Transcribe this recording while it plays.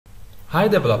Hi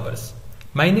developers,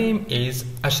 my name is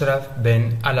Ashraf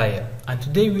Ben Alaya and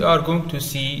today we are going to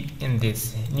see in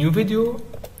this new video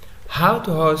how to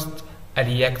host a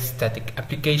React static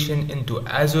application into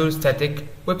Azure static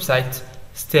websites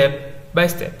step by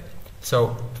step.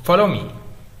 So follow me.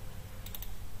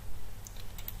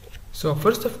 So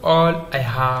first of all, I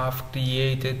have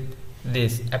created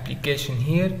this application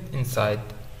here inside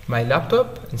my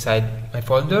laptop, inside my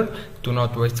folder. Do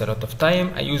not waste a lot of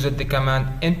time. I used the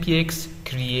command npx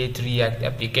create react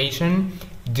application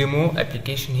demo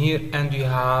application here, and we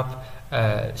have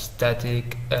a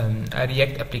static a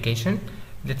react application.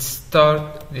 Let's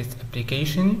start this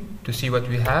application to see what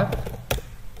we have.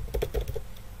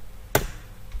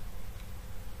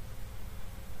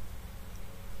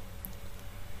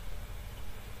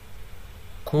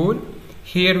 Cool.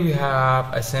 Here we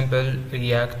have a simple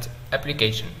React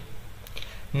application.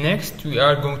 Next, we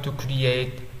are going to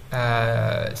create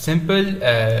a simple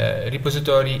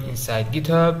repository inside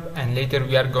GitHub, and later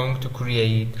we are going to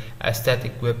create a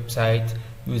static website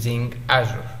using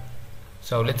Azure.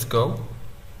 So let's go.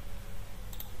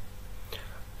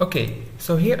 Okay,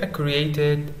 so here I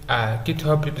created a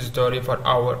GitHub repository for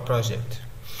our project.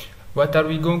 What are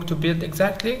we going to build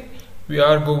exactly? We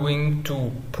are going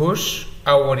to push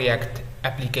our React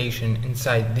application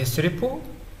inside this repo,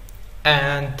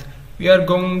 and we are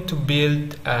going to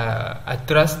build a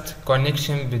trust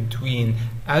connection between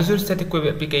Azure Static Web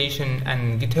Application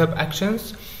and GitHub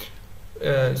Actions.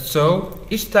 So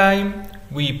each time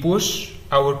we push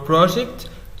our project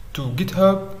to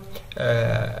GitHub,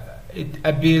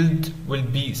 a build will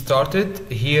be started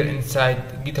here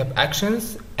inside GitHub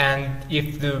Actions, and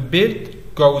if the build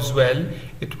goes well,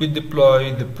 it will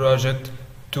deploy the project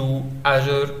to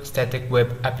Azure Static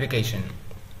Web Application.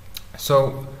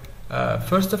 So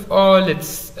first of all,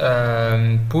 let's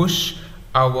push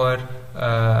our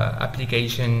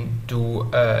application to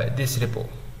this repo.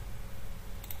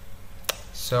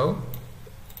 So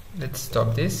let's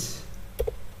stop this.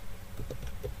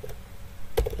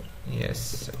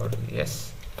 Yes.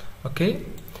 Okay,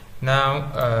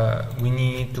 now we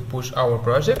need to push our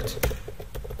project.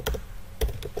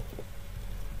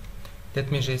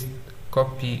 Let me just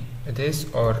copy this,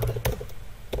 or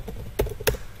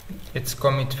let's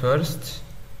commit first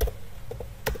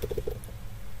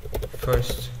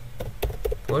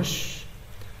push.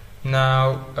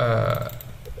 Now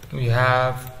we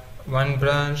have one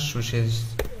branch which is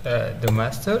the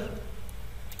master,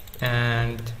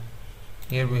 and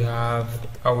here we have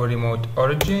our remote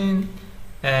origin,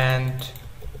 and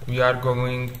we are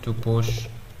going to push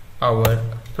our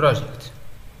project.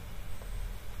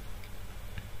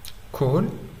 Cool.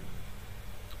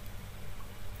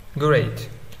 Great.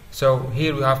 So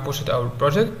here we have pushed our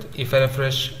project. If I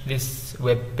refresh this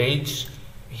web page,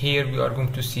 here we are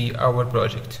going to see our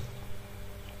project.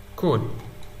 Cool.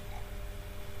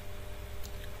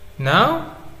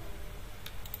 Now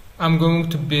I'm going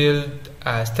to build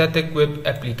a static web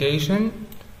application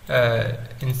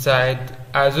inside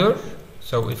Azure.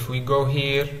 So if we go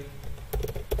here,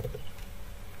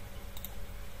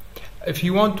 if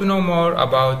you want to know more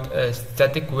about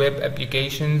static web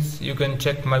applications, you can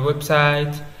check my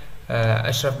website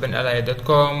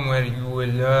ashrafbenalaya.com, where you will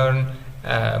learn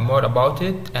more about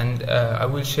it, and I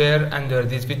will share under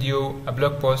this video a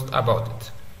blog post about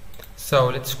it. So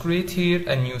let's create here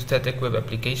a new static web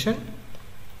application.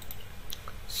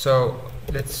 So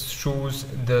let's choose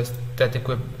the static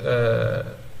web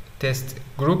test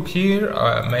group here,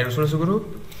 my resource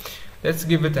group. Let's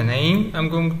give it a name. I'm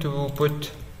going to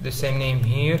put the same name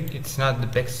here. It's not the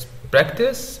best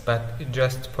practice, but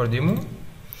just for demo.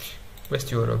 West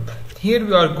Europe. Here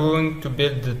we are going to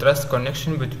build the trust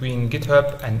connection between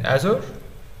GitHub and Azure.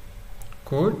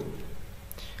 Cool.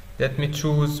 Let me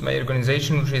choose my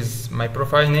organization, which is my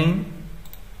profile name.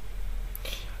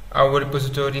 Our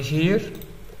repository here,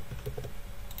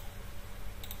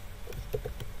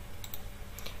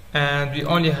 and we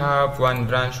only have one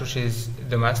branch, which is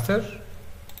the master.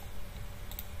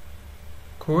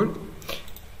 Cool.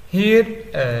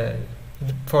 Here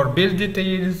for build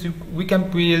details, we can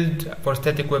build for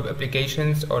static web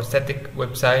applications or static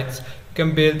websites. You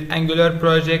can build Angular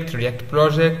project, React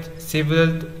project,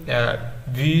 Civil,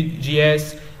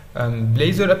 Vue.js,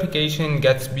 Blazor application,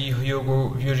 Gatsby, Hugo,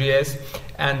 Vue.js,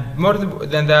 and more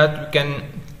than that, we can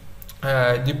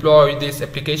deploy this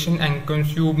application and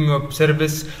consume web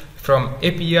service from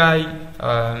API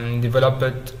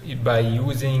developed by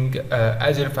using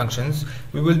Azure functions.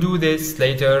 We will do this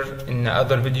later in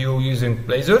another video using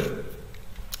Blazor.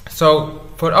 So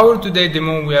for our today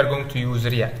demo, we are going to use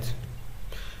React.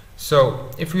 So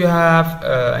if you have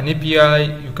an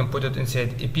API, you can put it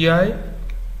inside API.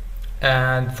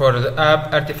 and for the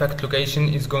app artifact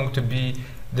location is going to be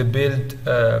the build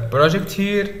project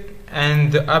here,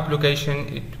 and the app location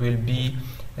it will be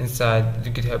inside the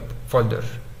GitHub folder.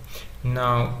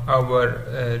 Now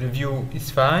our review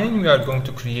is fine. We are going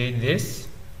to create this,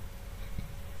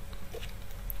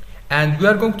 and we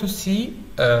are going to see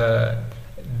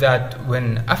that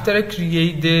when after I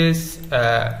create this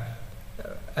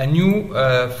a new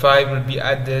file will be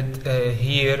added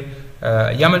here,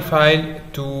 YAML file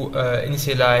to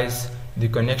initialize the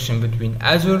connection between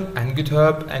Azure and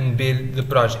GitHub and build the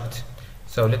project.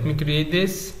 So let me create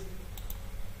this.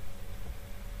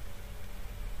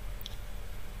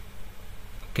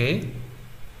 Okay,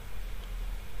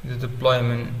 the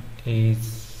deployment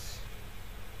is,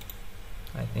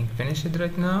 I think, finished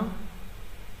right now.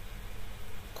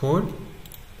 Cool.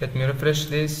 Let me refresh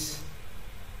this.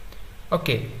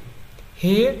 Okay,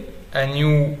 here a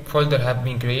new folder have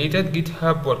been created,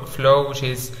 GitHub workflow, which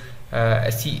is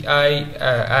a CI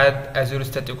add Azure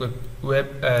static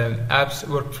web apps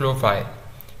workflow file.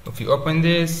 If you open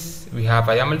this, we have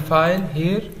a YAML file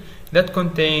here that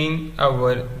contain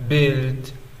our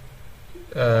build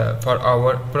for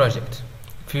our project.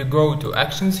 If you go to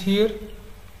actions here,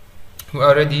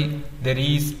 there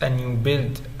is a new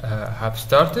build have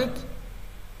started.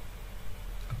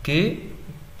 Okay,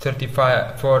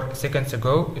 34 seconds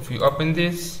ago. If we open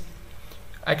this,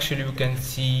 actually we can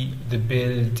see the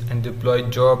build and deploy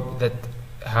job that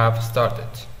have started.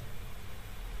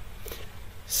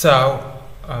 So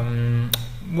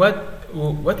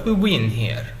what we win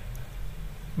here?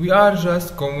 We are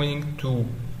just going to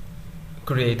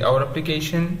create our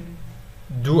application,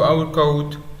 do our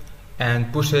code,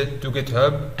 and push it to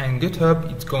GitHub, and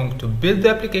GitHub is going to build the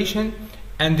application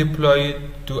and deploy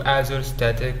it to Azure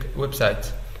static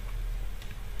website.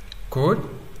 Cool.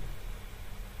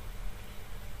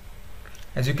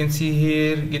 As you can see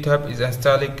here, GitHub is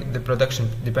installing the production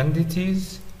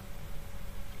dependencies.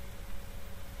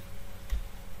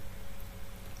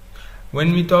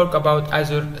 When we talk about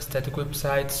Azure static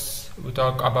websites, we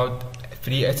talk about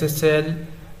free SSL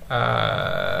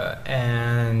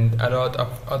and a lot of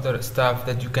other stuff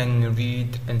that you can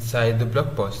read inside the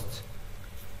blog post.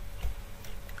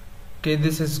 Okay,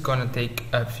 this is gonna take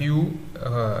a few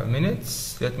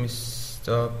minutes. Let me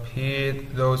stop here.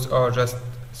 Those are just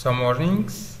some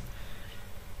warnings.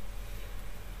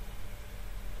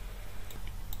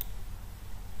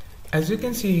 As you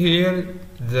can see here,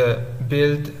 the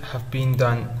build have been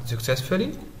done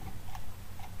successfully.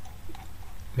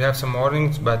 We have some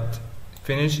warnings, but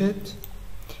finish it.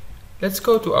 Let's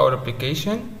go to our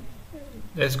application.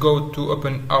 Let's go to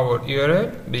open our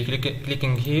URL by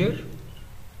clicking here,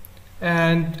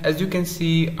 and as you can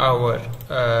see, our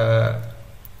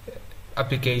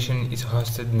application is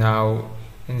hosted now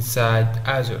inside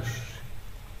Azure.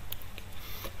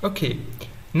 Okay,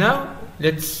 now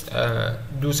let's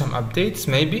do some updates.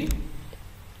 Maybe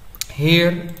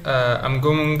here I'm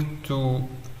going to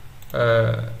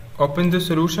open the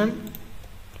solution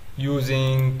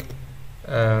using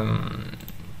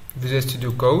Visual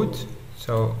Studio Code.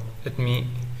 So let me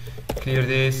clear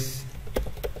this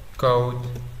code.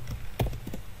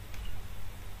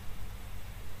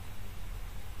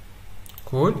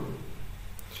 Cool.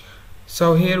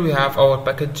 So here we have our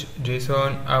package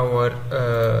JSON, our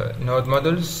node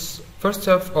models. First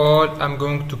of all, I'm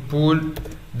going to pull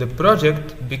the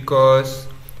project because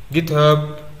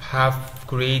GitHub have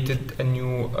created a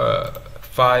new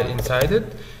file inside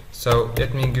it. So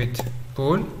let me git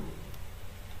pull,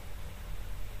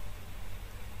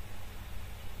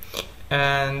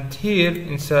 and here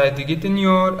inside the git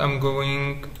enure I'm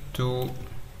going to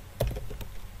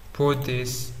put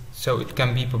this so it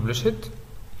can be published.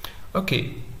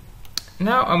 Okay,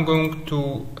 now I'm going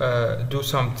to do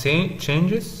some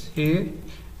changes here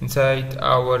inside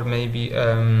our maybe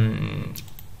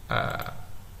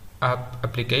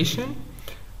application.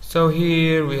 So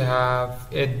here we have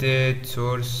edit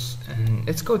source, and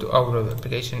let's go to our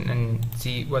application and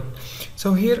see what.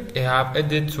 So here I have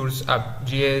edit source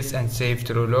app.js and save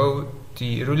to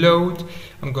reload.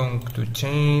 I'm going to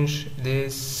change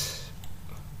this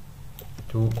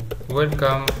to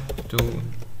welcome to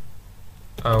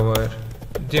our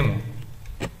demo.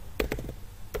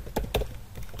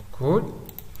 Cool.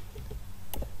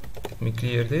 Let me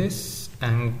clear this,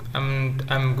 and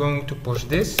I'm going to push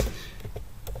this.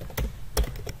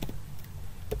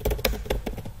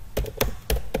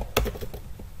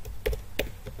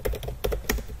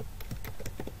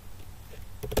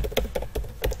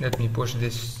 Let me push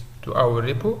this to our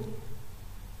repo.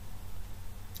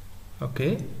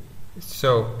 Okay,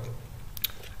 so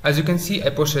as you can see, I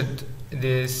pushed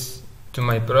this to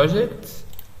my project,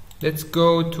 Let's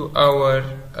go to our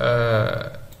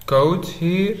code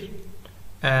here,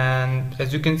 and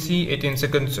as you can see 18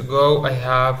 seconds ago I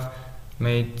have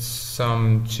made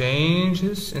some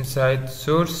changes inside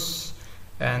source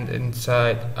and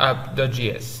inside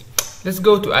app.js. Let's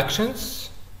go to actions.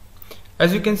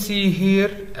 As you can see here,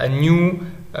 a new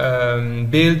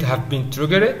build have been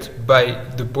triggered by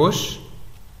the push.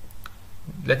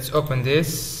 Let's open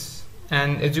this,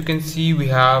 and as you can see we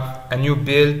have a new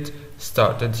build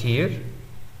started here.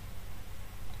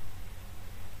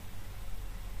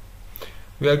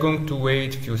 We are going to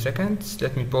wait a few seconds.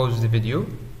 Let me pause the video.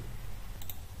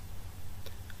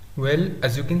 Well,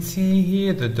 as you can see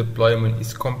here, the deployment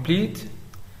is complete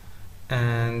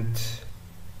and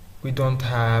we don't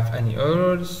have any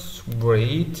errors.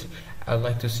 Great. I'd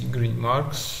like to see green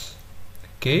marks.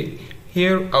 Okay,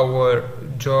 here our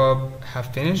job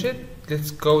have finished.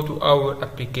 Let's go to our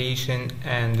application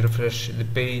and refresh the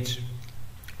page.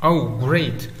 Oh,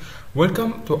 great.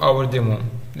 Welcome to our demo.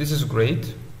 This is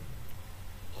great.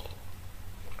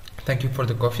 Thank you for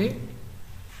the coffee.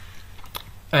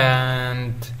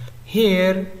 And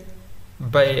here,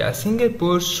 by a single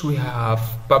push, we have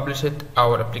published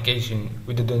our application.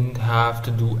 We didn't have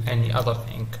to do any other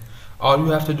thing. All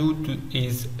we have to do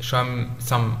is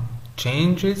some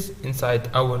changes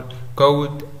inside our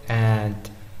code, and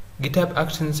GitHub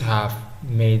Actions have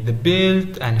made the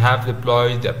build and have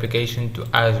deployed the application to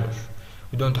Azure.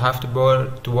 We don't have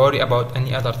to worry about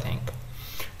any other thing.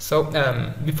 So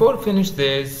before we finish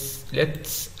this,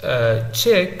 let's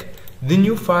check the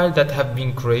new file that have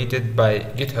been created by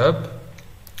GitHub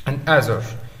and Azure.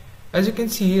 As you can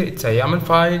see here, it's a YAML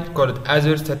file called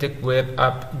Azure Static Web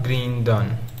App Green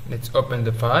Done. Let's open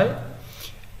the file.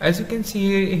 As you can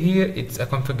see here, it's a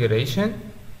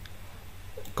configuration.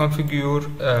 Configure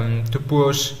to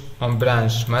push on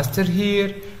branch master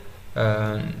here,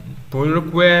 pull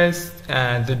request,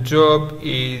 and the job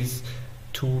is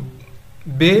to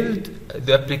build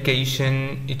the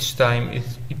application each time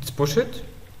it's pushed.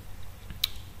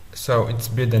 So it's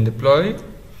build and deploy.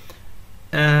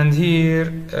 And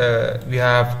here we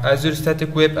have Azure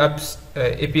Static Web Apps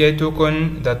API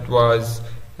token that was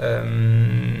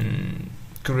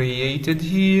created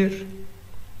here,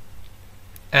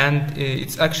 and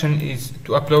its action is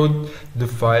to upload the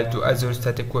file to Azure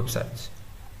Static website.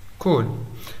 Cool.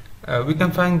 We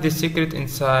can find the secret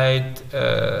inside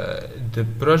the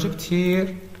project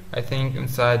here. I think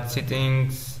inside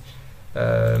settings,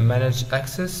 manage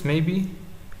access maybe.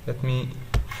 Let me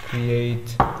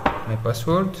create my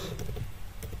password.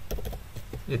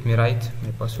 Let me write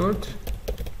my password.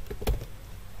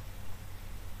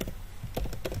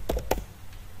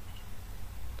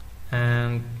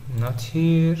 And not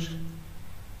here.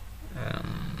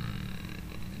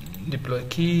 Deploy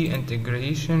key,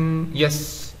 integration.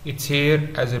 Yes, it's here,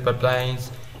 Azure pipelines,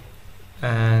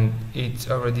 and it's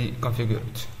already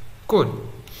configured. Cool.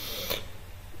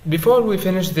 Before we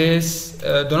finish this,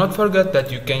 do not forget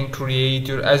that you can create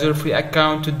your Azure free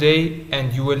account today,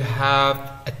 and you will have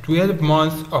a 12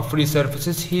 months of free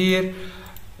services here.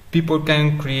 People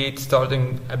can create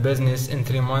starting a business in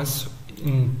 3 months.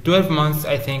 In 12 months,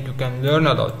 I think you can learn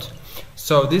a lot.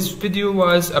 So this video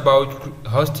was about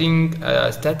hosting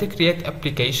a static React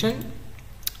application.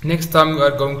 Next time we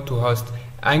are going to host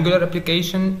Angular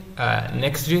application,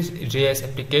 Next.js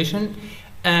application,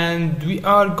 and we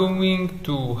are going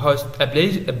to host a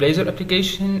Blazor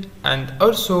application, and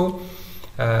also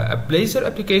a Blazor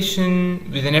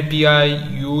application with an API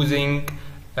using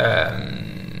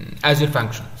Azure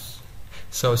Functions.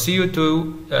 So see you till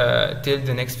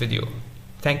the next video.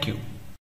 Thank you.